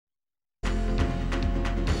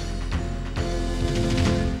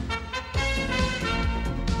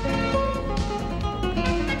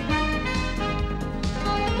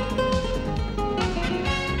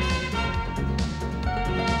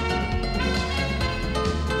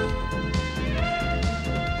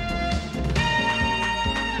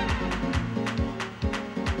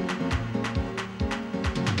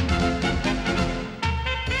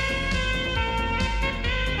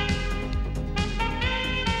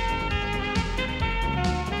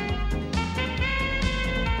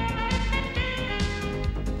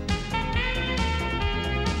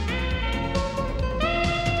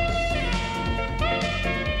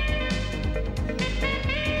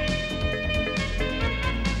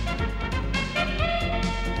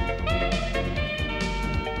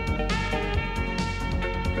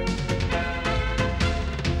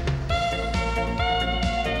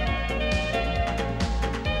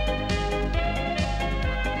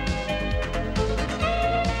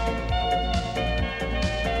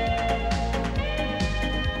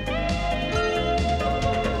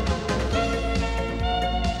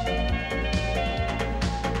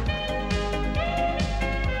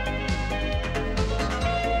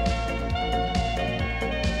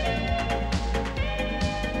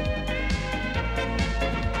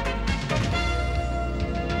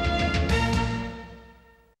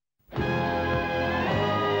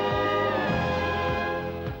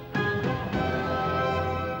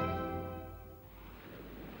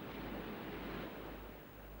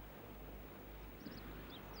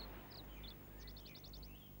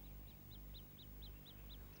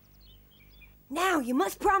you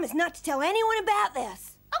must promise not to tell anyone about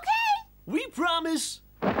this. Okay. We promise.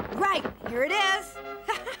 Right, here it is.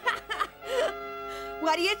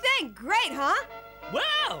 What do you think? Great, huh?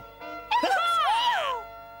 Wow! It looks real.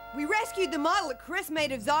 We rescued the model that Chris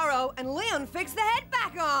made of Zorro, and Leon fixed the head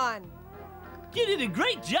back on. You did a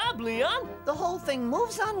great job, Leon. The whole thing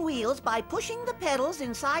moves on wheels by pushing the pedals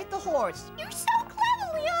inside the horse. You're so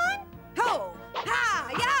clever, Leon. Ho! Ha!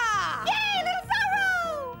 Ya! Yay, little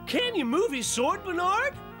Zorro! Can you move his sword,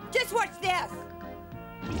 Bernard? Just watch this.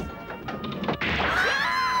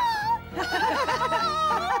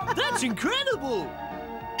 That's incredible!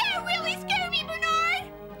 That really scared me,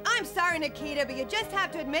 Bernard! I'm sorry, Nikita, but you just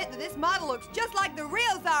have to admit that this model looks just like the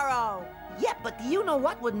real Zorro. Yeah, but do you know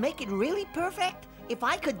what would make it really perfect? If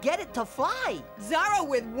I could get it to fly. Zorro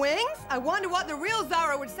with wings? I wonder what the real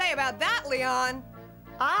Zorro would say about that, Leon.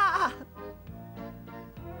 Ah!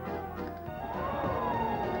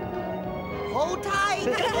 Hold tight!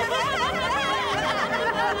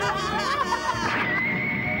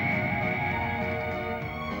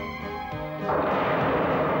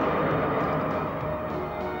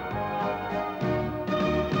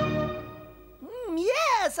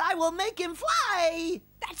 Yes, I will make him fly!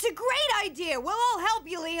 That's a great idea. We'll all help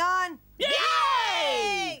you, Leon.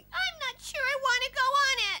 Yay! I'm not sure I want to go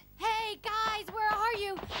on it. Hey, guys, where are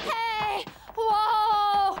you? Hey!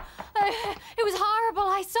 Whoa! It was horrible.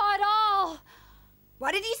 I saw it all.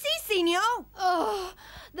 What did you see, Senor? Oh,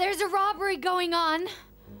 there's a robbery going on.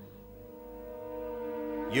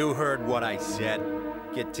 You heard what I said.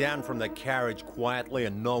 Get down from the carriage quietly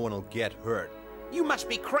and no one will get hurt. You must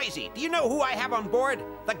be crazy. Do you know who I have on board?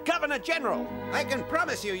 The Governor General. I can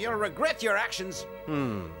promise you, you'll regret your actions.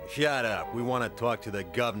 Shut up. We want to talk to the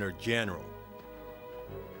Governor General.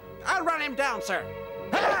 I'll run him down, sir.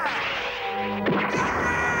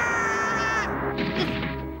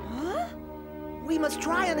 Huh? We must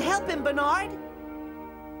try and help him, Bernard.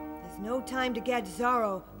 There's no time to get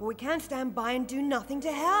Zorro, but we can't stand by and do nothing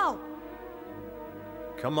to help.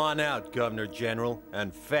 Come on out, Governor General,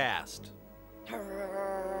 and fast.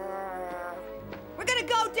 We're gonna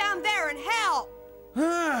go down there and help.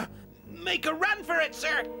 Make a run for it,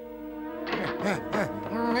 sir.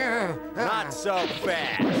 Not so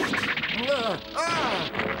fast.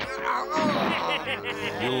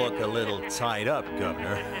 You look a little tied up,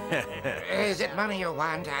 Governor. Is it money you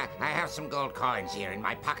want? I have some gold coins here in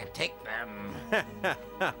my pocket. Take them.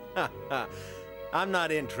 I'm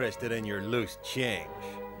not interested in your loose change.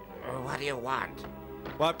 What do you want?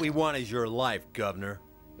 What we want is your life, Governor.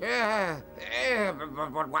 But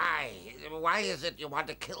why? Why is it you want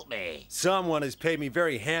to kill me? Someone has paid me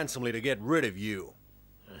very handsomely to get rid of you.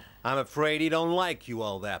 I'm afraid he don't like you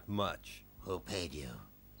all that much. Who paid you?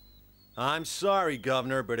 I'm sorry,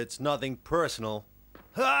 Governor, but it's nothing personal.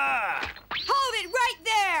 Ha! Hold it right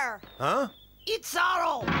there. Huh? It's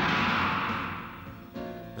Zorro!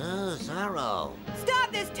 Oh, Zorro.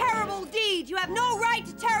 Stop this terrible deed. You have no right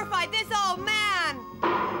to terrify this old man.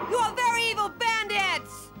 You are very evil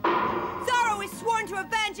bandits. Zorro is sworn to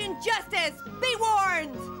revenge and justice. Be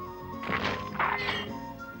warned.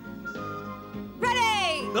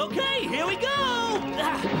 Ready? Okay, here we go!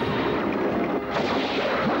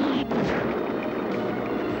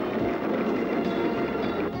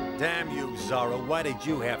 Damn you, Zorro. Why did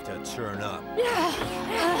you have to turn up?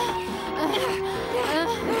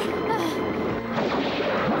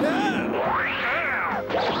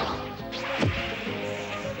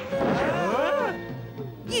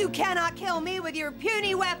 You cannot kill me with your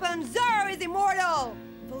puny weapon. Zorro is immortal.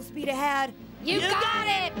 Full speed ahead. You got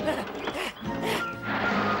it!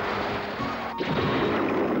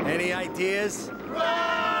 Any ideas?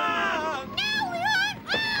 Now, Leon!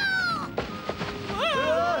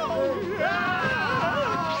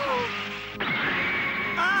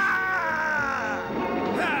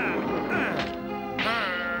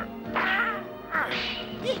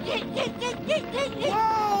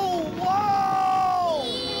 Whoa! Whoa!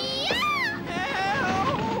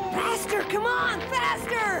 Faster, come on,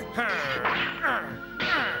 faster!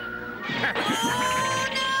 Oh,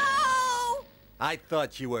 no! I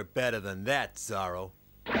thought you were better than that, Zorro.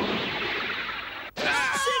 Secret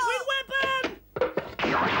weapon!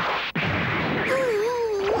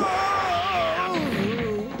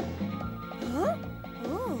 Huh?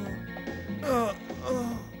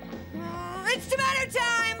 Oh. It's tomato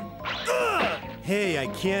time! Hey, I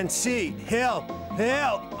can't see. Help!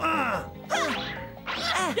 Help!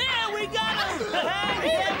 Yeah, we got him!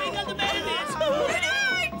 Yeah, we got the bandits!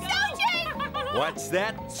 Bernard! Soldiers! What's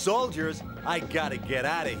that? Soldiers? I gotta get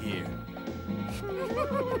out of here.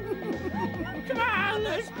 Come on,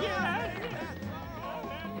 let's get out of here!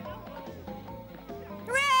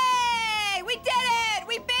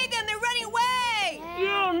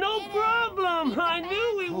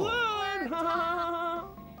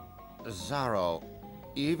 Zorro,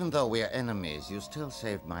 even though we are enemies, you still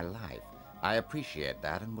saved my life. I appreciate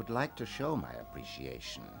that and would like to show my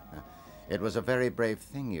appreciation. It was a very brave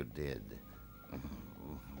thing you did.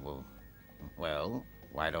 Well,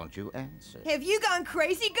 why don't you answer? Have you gone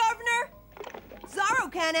crazy, Governor?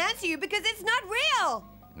 Zorro can't answer you because it's not real.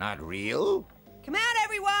 Not real? Come out,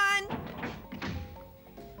 everyone.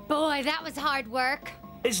 Boy, that was hard work.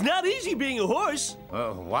 It's not easy being a horse.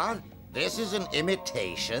 What? This is an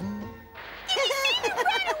imitation?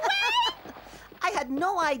 I had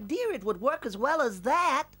no idea it would work as well as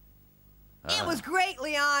that. It was great,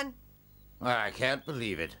 Leon. I can't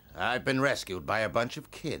believe it. I've been rescued by a bunch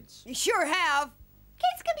of kids. You sure have.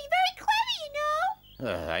 Kids can be very clever, you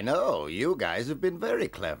know. I know. You guys have been very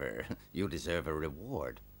clever. You deserve a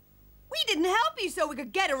reward. We didn't help you so we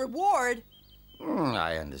could get a reward.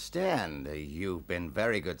 I understand. You've been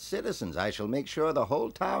very good citizens. I shall make sure the whole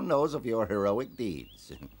town knows of your heroic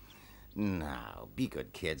deeds. Now, be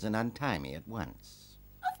good kids and untie me at once.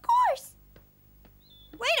 Of course.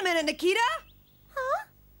 Wait a minute, Nikita. Huh?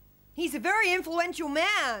 He's a very influential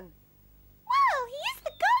man. Well, he is the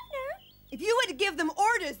governor. If you were to give them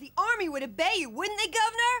orders, the army would obey you, wouldn't they,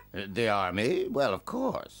 Governor? The army? Well, of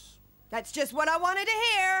course. That's just what I wanted to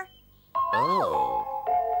hear. Oh.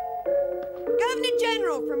 Governor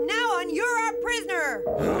General, from now on, you're our prisoner.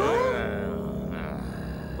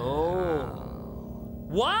 Oh.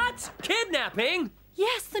 What? Kidnapping?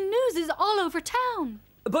 Yes, the news is all over town.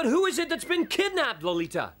 But who is it that's been kidnapped,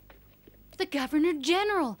 Lolita? The Governor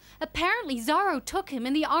General. Apparently Zorro took him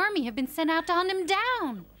and the army have been sent out to hunt him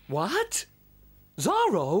down. What?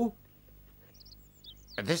 Zorro?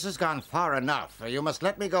 This has gone far enough. You must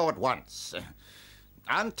let me go at once.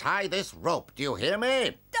 Untie this rope, do you hear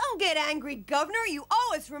me? Don't get angry, Governor. You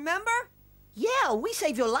owe us, remember? Yeah, we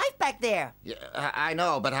saved your life back there. Yeah, I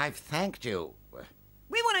know, but I've thanked you.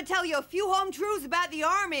 We want to tell you a few home truths about the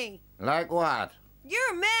army. Like what?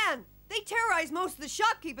 You're a man. They terrorize most of the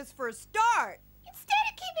shopkeepers for a start. Instead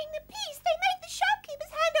of keeping the peace, they make the shopkeepers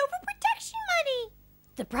hand over protection money.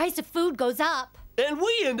 The price of food goes up. And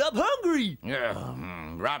we end up hungry.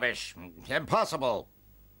 Rubbish. Impossible.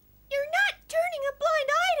 You're not turning a blind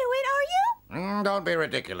eye to it, are you? Don't be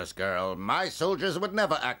ridiculous, girl. My soldiers would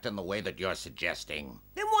never act in the way that you're suggesting.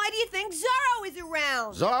 Then why do you think Zorro is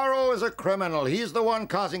around? Zorro is a criminal. He's the one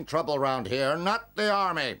causing trouble around here, not the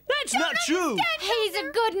army. That's not true. He's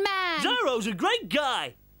a good man. Zorro's a great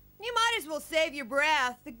guy. You might as well save your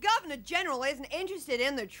breath. The Governor General isn't interested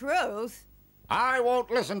in the truth. I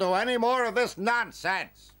won't listen to any more of this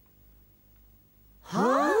nonsense.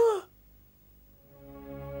 Huh?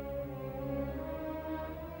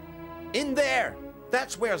 In there!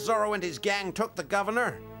 That's where Zorro and his gang took the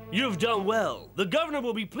governor. You've done well. The governor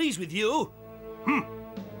will be pleased with you.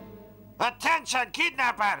 Attention,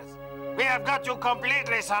 kidnappers! We have got you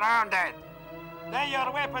completely surrounded. Lay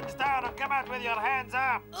your weapons down and come out with your hands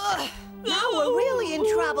up. Ugh. Now we're really in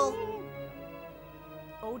trouble.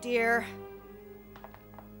 Oh, dear.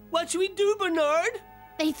 What should we do, Bernard?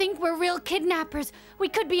 They think we're real kidnappers. We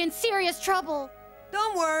could be in serious trouble.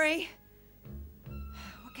 Don't worry.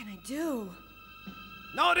 What can I do?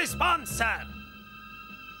 No response, sir.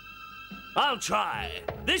 I'll try.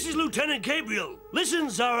 This is Lieutenant Gabriel. Listen,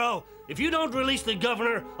 Zorro. If you don't release the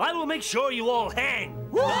governor, I will make sure you all hang.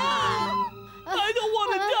 I don't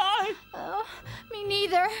want to die. Me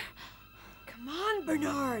neither. Come on,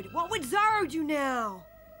 Bernard. What would Zorro do now?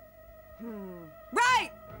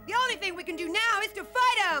 Right! The only thing we can do now is to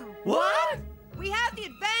fight him! What? We have the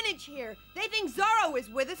advantage here. They think Zorro is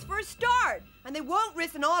with us for a start, and they won't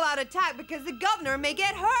risk an all-out attack because the governor may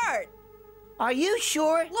get hurt. Are you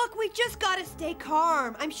sure? Look, we just gotta stay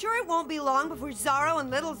calm. I'm sure it won't be long before Zorro and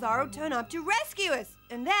little Zorro turn up to rescue us.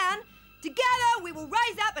 And then, together, we will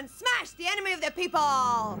rise up and smash the enemy of the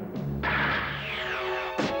people!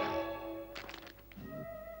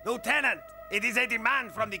 Lieutenant, it is a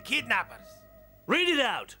demand from the kidnappers. Read it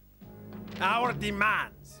out. Our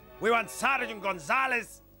demands. We want Sergeant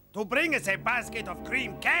Gonzalez to bring us a basket of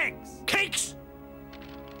cream cakes. Cakes?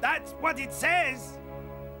 That's what it says.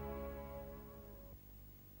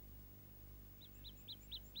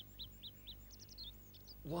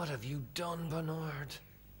 What have you done, Bernard?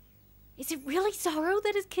 Is it really Zorro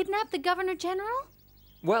that has kidnapped the Governor General?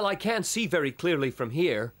 Well, I can't see very clearly from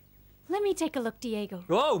here. Let me take a look, Diego.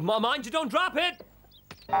 Oh, mind you don't drop it!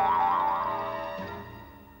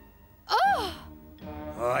 Oh!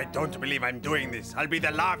 Oh, I don't believe I'm doing this. I'll be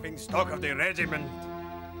the laughing stock of the regiment.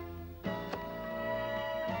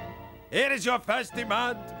 Here is your first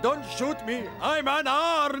demand. Don't shoot me. I'm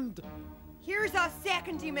unarmed. Here's our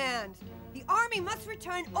second demand. The army must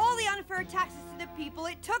return all the unfair taxes to the people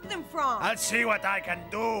it took them from. I'll see what I can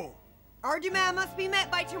do. Our demand must be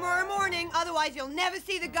met by tomorrow morning, otherwise you'll never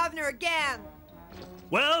see the governor again.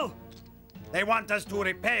 Well? They want us to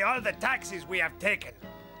repay all the taxes we have taken.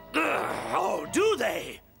 Oh, do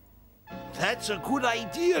they? That's a good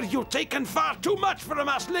idea. You've taken far too much from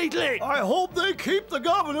us lately. I hope they keep the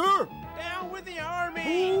governor. Down with the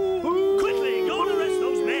army! Quickly, go and arrest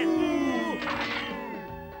those men!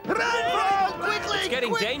 Run, quickly! It's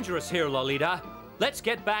getting dangerous here, Lolita. Let's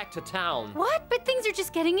get back to town. What? But things are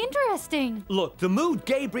just getting interesting. Look, the mood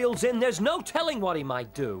Gabriel's in, there's no telling what he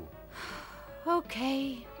might do.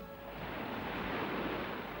 Okay.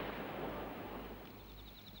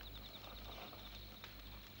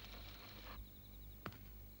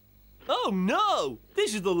 Oh no!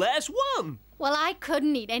 This is the last one! Well, I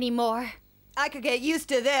couldn't eat any more. I could get used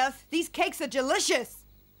to this. These cakes are delicious.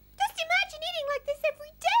 Just imagine eating like this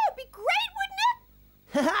every day. It'd be great,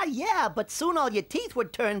 wouldn't it? Yeah, but soon all your teeth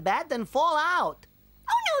would turn bad, then fall out.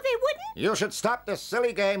 Oh, no, they wouldn't. You should stop this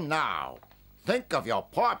silly game now. Think of your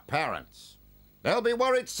poor parents. They'll be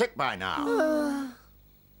worried sick by now.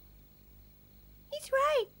 He's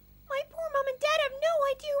right. My poor mom and dad have no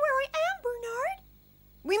idea where I am, Bernard.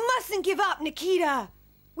 We mustn't give up, Nikita.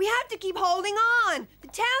 We have to keep holding on. The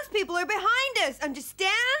townspeople are behind us,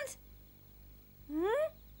 understand? Hmm?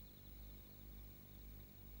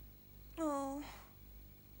 Oh.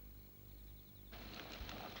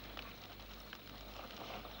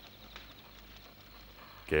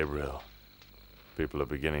 Gabriel, people are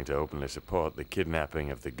beginning to openly support the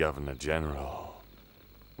kidnapping of the Governor General.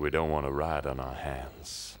 We don't want a riot on our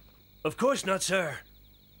hands. Of course not, sir.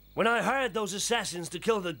 When I hired those assassins to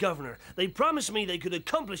kill the governor, they promised me they could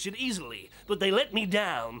accomplish it easily, but they let me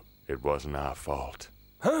down. It wasn't our fault.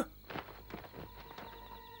 Huh?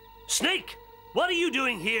 Snake! What are you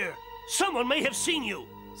doing here? Someone may have seen you.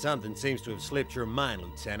 Something seems to have slipped your mind,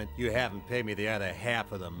 Lieutenant. You haven't paid me the other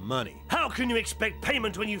half of the money. How can you expect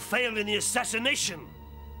payment when you failed in the assassination?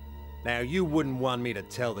 Now, you wouldn't want me to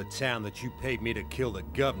tell the town that you paid me to kill the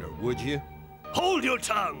governor, would you? Hold your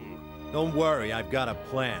tongue! Don't worry, I've got a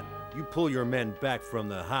plan. You pull your men back from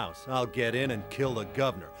the house. I'll get in and kill the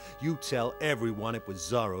governor. You tell everyone it was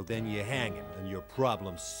Zorro, then you hang him, and your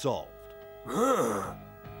problem's solved.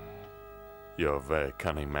 You're a very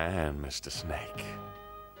cunning man, Mr. Snake.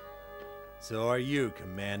 So are you,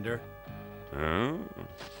 Commander.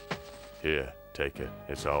 Here, take it.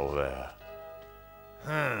 It's all there.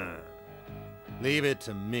 Leave it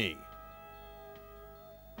to me.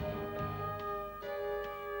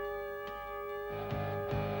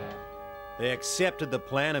 They accepted the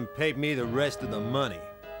plan and paid me the rest of the money.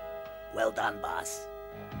 Well done, boss.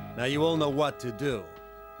 Now you all know what to do.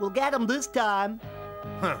 We'll get him this time.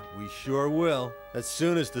 We sure will. As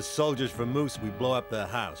soon as the soldiers from Moose, we blow up the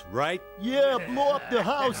house, right? Yeah, blow up the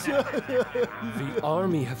house. The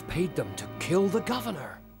army have paid them to kill the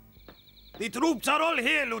governor. The troops are all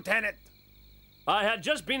here, Lieutenant. I had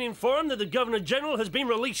just been informed that the Governor General has been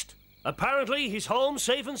released. Apparently, he's home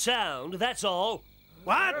safe and sound, that's all.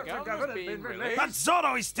 What? But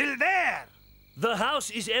Zorro is still there. The house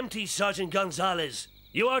is empty, Sergeant Gonzalez.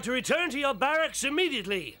 You are to return to your barracks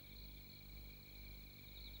immediately.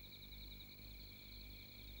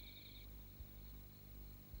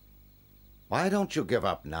 Why don't you give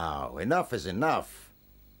up now? Enough is enough.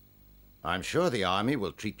 I'm sure the army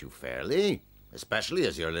will treat you fairly, especially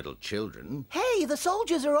as your little children. Hey, the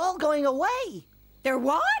soldiers are all going away. They're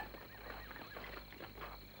what?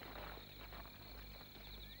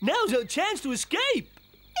 Now's our chance to escape. They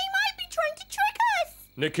might be trying to trick us.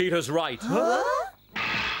 Nikita's right. Huh?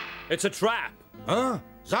 It's a trap. Huh?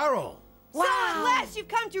 Zorro! Wow. So at last you've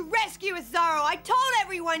come to rescue us, Zorro. I told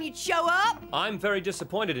everyone you'd show up. I'm very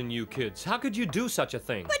disappointed in you kids. How could you do such a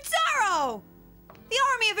thing? But Zorro! The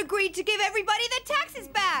army have agreed to give everybody their taxes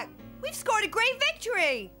back. We've scored a great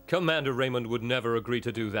victory. Commander Raymond would never agree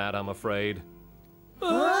to do that, I'm afraid.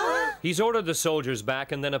 Huh? He's ordered the soldiers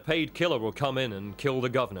back, and then a paid killer will come in and kill the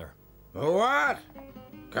governor. What?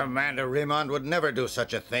 Commander Raymond would never do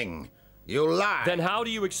such a thing. You lie. Then how do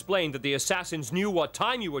you explain that the assassins knew what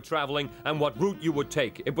time you were traveling and what route you would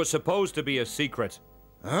take? It was supposed to be a secret.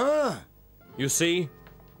 Huh? You see?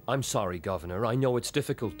 I'm sorry, Governor. I know it's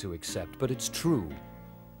difficult to accept, but it's true.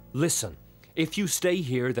 Listen, if you stay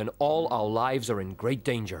here, then all our lives are in great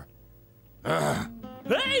danger.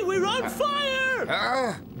 Hey, we're on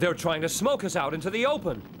fire! They're trying to smoke us out into the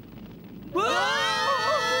open.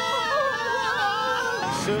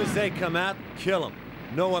 As soon as they come out, kill them.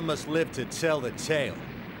 No one must live to tell the tale.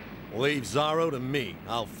 Leave Zorro to me.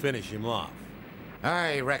 I'll finish him off.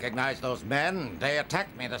 I recognize those men. They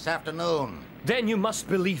attacked me this afternoon. Then you must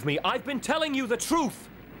believe me. I've been telling you the truth.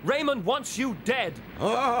 Raymond wants you dead.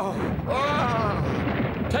 Oh!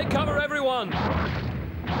 Take cover, everyone.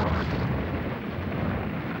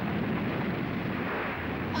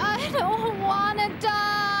 I don't want to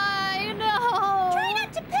die. No. Try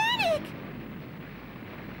not to panic.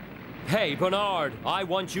 Hey, Bernard, I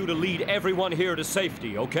want you to lead everyone here to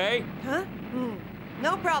safety, okay? Huh?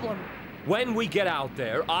 No problem. When we get out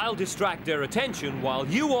there, I'll distract their attention while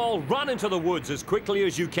you all run into the woods as quickly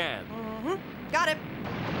as you can. Got it.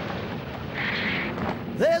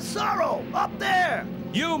 There's Zorro, up there!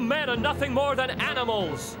 You men are nothing more than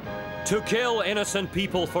animals. To kill innocent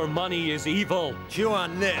people for money is evil. Chew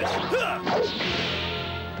on this.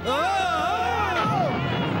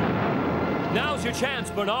 Now's your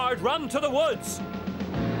chance, Bernard. Run to the woods.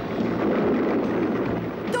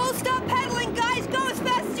 Don't stop pedaling, guys. Go as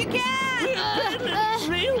fast as you can.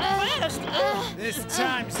 Real fast. This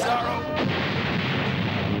time, Zorro.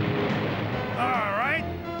 All right.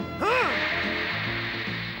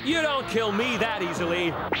 You don't kill me that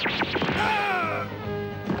easily.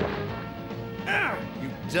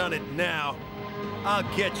 You've done it now. I'll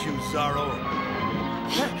get you, Zorro.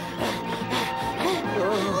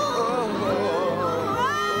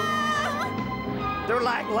 They're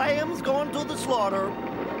like lambs going to the slaughter.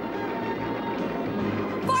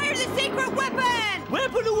 Fire the secret weapon!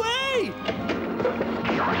 Weapon away!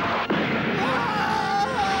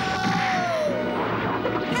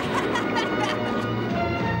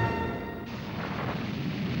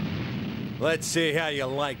 Let's see how you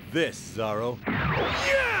like this, Zorro.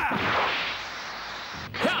 Yeah!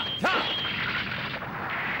 Ha! Ha!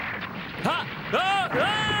 Ha! Ah!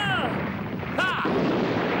 Ah!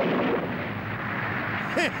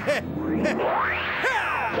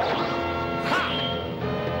 Ha!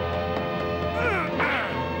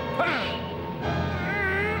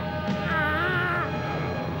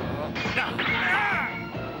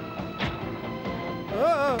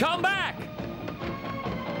 Come back!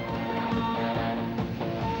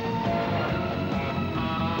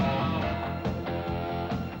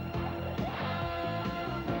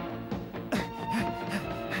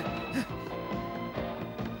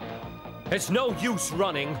 It's no use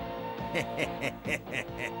running.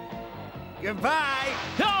 Goodbye!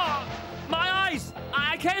 Ah! My eyes!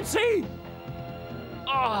 I can't see!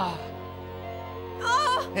 Ah!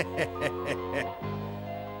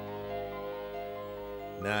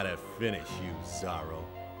 Now to finish you, Zorro.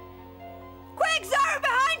 Quick, Zorro,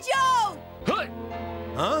 behind you!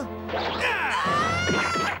 Huh?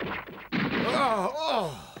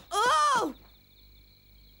 Oh!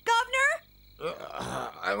 Governor?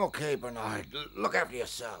 I'm okay, Bernard. Look after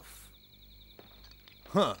yourself.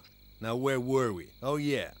 Huh. Now where were we? Oh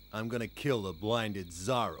yeah, I'm gonna kill the blinded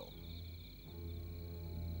Zorro.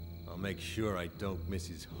 I'll make sure I don't miss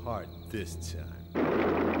his heart this time.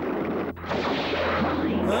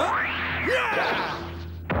 Huh? Yeah!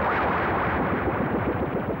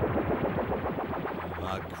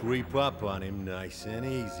 I'll creep up on him nice and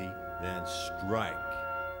easy, then strike.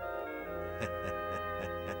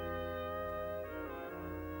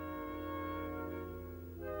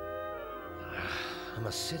 I'm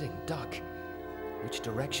a sitting duck. Which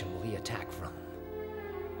direction will he attack from?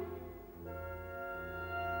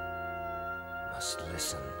 Must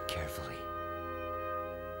listen carefully.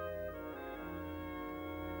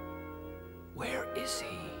 Where is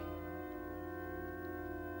he?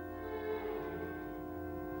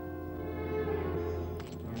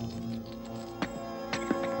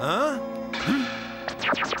 Huh?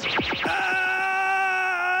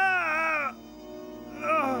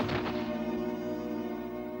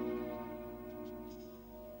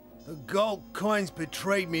 The gold coins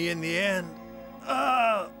betrayed me in the end.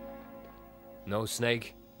 No,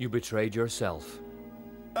 Snake. You betrayed yourself.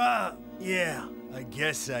 Yeah, I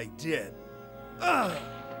guess I did.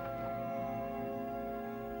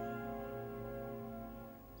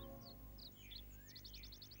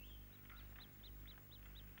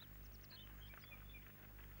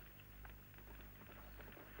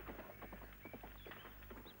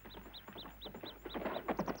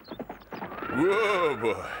 Whoa,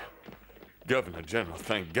 boy. Governor General,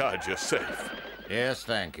 thank God you're safe. Yes,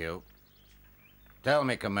 thank you. Tell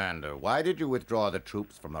me, Commander, why did you withdraw the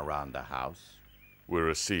troops from around the house? We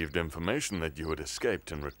received information that you had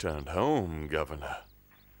escaped and returned home, Governor.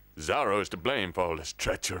 Zorro is to blame for all this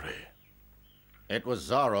treachery. It was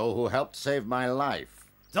Zorro who helped save my life.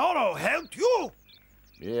 Zorro helped you?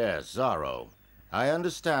 Yes, Zorro. I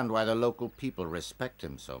understand why the local people respect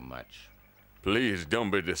him so much. Please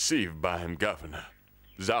don't be deceived by him, Governor.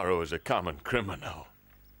 Zorro is a common criminal.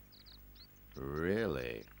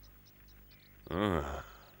 Really?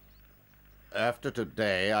 After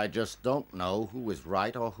today, I just don't know who is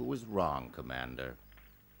right or who is wrong, Commander.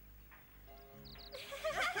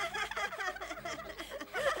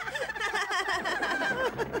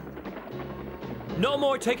 No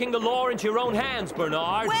more taking the law into your own hands,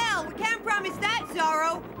 Bernard. Well, we can't promise that,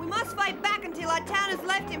 Zorro. We must fight back until our town is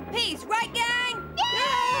left in peace, right, gang?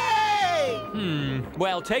 Yay!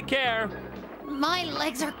 Well, take care. My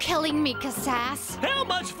legs are killing me, Cassass. How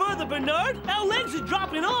much further, Bernard? Our legs are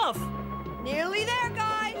dropping off. Nearly there,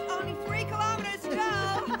 guys. Only 3 kilometers to go.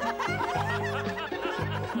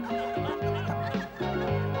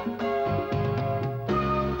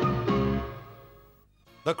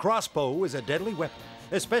 The crossbow is a deadly weapon,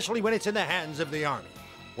 especially when it's in the hands of the army.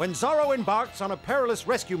 When Zorro embarks on a perilous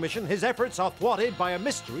rescue mission, his efforts are thwarted by a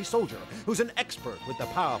mystery soldier who's an expert with the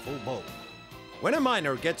powerful bow. When a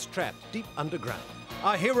miner gets trapped deep underground,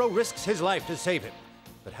 our hero risks his life to save him.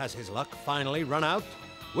 But has his luck finally run out?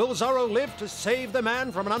 Will Zorro live to save the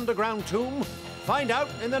man from an underground tomb? Find out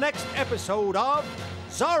in the next episode of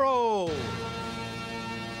Zorro!